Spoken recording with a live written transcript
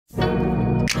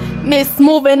Miss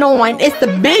Moving On, it's the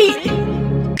beat.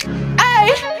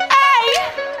 Hey, hey,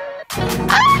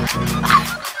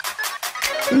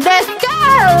 let's go.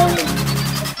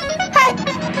 Hey,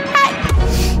 hey.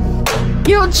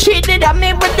 You cheated on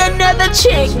me with another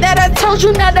chick that I told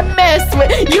you not to mess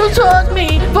with. You took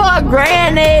me for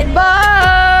granted, boy.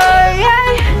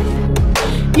 Yeah.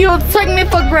 You took me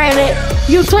for granted.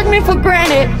 You took me for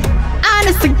granted.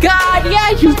 Honest to God, yeah,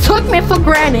 you took me for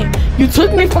granted. You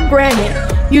took me for granted.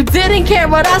 You didn't care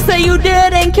what I said. You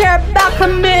didn't care about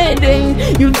committing.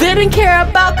 You didn't care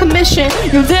about commission.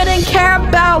 You didn't care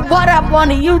about what I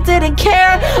wanted. You didn't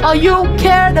care. All you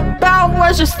cared about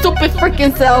was your stupid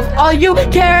freaking self. All you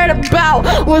cared about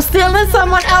was stealing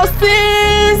someone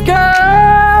else's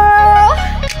girl.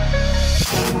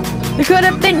 It could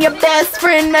have been your best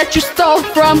friend that you stole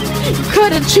from. You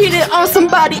could have cheated on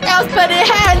somebody else, but it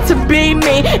had to be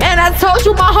me. And I told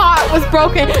you my heart was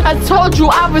broken. I told you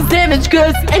I was damaged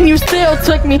goods, and you still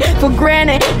took me for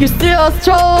granted. You still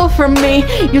stole from me.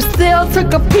 You still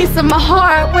took a piece of my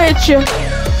heart with you.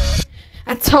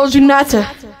 I told you not to.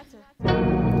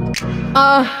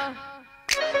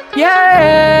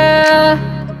 Yeah.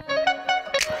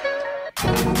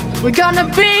 We're gonna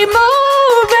be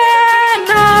moving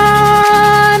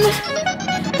on.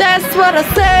 That's what I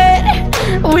said.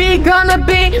 We're gonna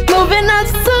be moving on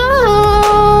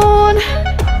soon.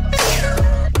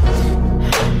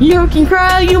 You can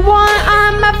cry all you want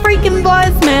on my freaking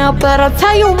voicemail, but I'll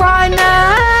tell you right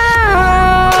now,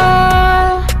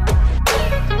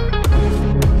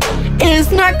 it's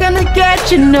not gonna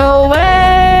get you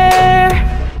nowhere.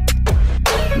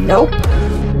 Nope.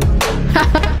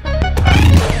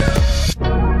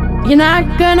 You're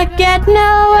not gonna get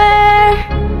nowhere.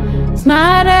 It's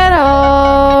not at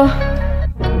all.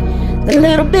 The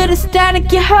little bit of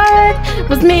static you heard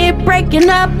was me breaking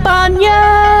up on you.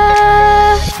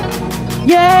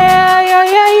 Yeah, yeah,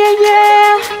 yeah, yeah,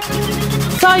 yeah.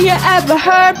 That's all you ever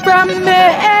heard from me,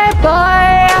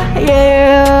 boy.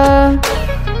 Yeah.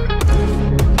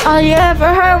 All you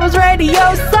ever heard was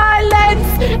radio silence.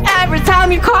 Every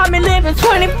time you call me, leaving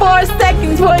 24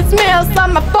 seconds voicemails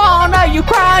on my phone. Are you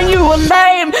crying? You a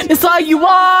lame. That's all you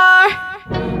are.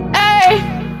 Hey,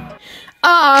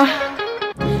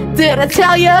 did I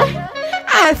tell you?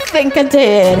 I think I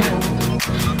did.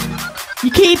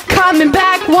 You keep coming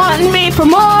back, wanting me for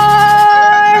more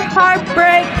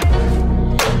heartbreak,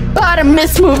 but I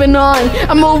miss moving on.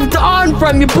 I moved on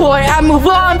from you, boy. I move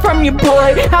on from you,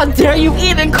 boy. How dare you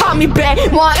even call me back?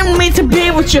 Wanting me to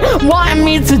be with you, wanting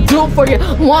me to do for you,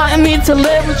 wanting me to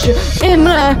live with you in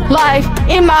my life,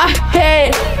 in my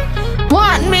head.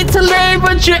 Wanting me to live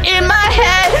with you in my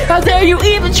head. How dare you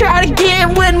even try to get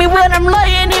with me when I'm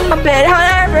laying in my bed?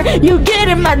 However you get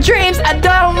in my dreams, I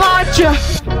don't want you.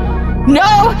 No,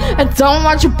 I don't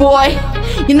want you, boy.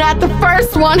 You're not the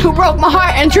first one who broke my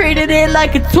heart and treated it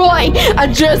like a toy. I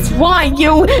just want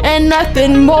you and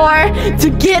nothing more. To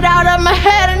get out of my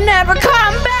head and never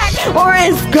come back, or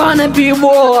it's gonna be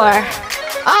war.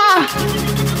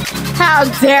 How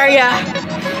dare ya?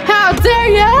 How dare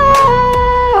ya?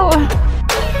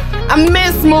 I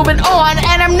miss moving on,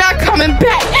 and I'm not coming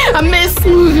back. I miss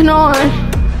moving on.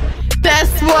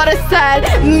 That's what I said.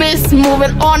 Miss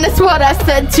moving on. That's what I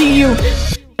said to you.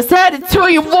 I said it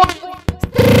to you once.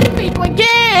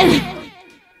 Again.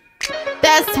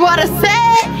 That's what I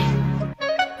said.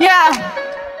 Yeah.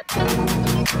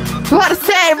 What I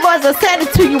said was I said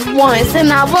it to you once,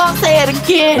 and I won't say it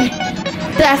again.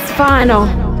 That's final.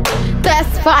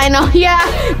 That's final. Yeah,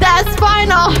 that's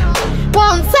final.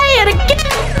 Won't say it again.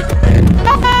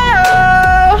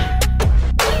 Oh.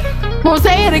 Won't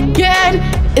say it again.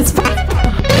 It's final.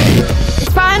 It's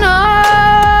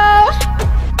final.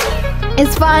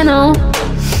 It's final.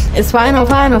 It's final,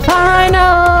 final, final.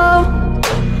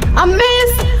 I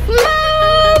miss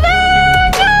moving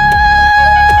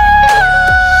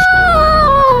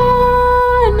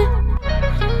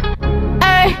on.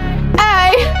 Hey,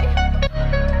 hey.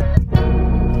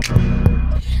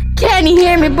 Can you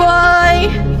hear me, boy?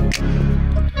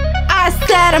 I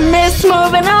said I miss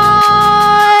moving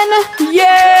on.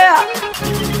 Yeah.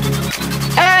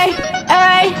 Hey,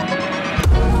 hey.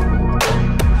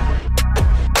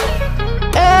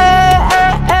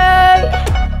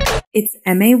 It's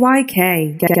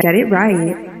MAYK. Get it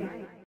right.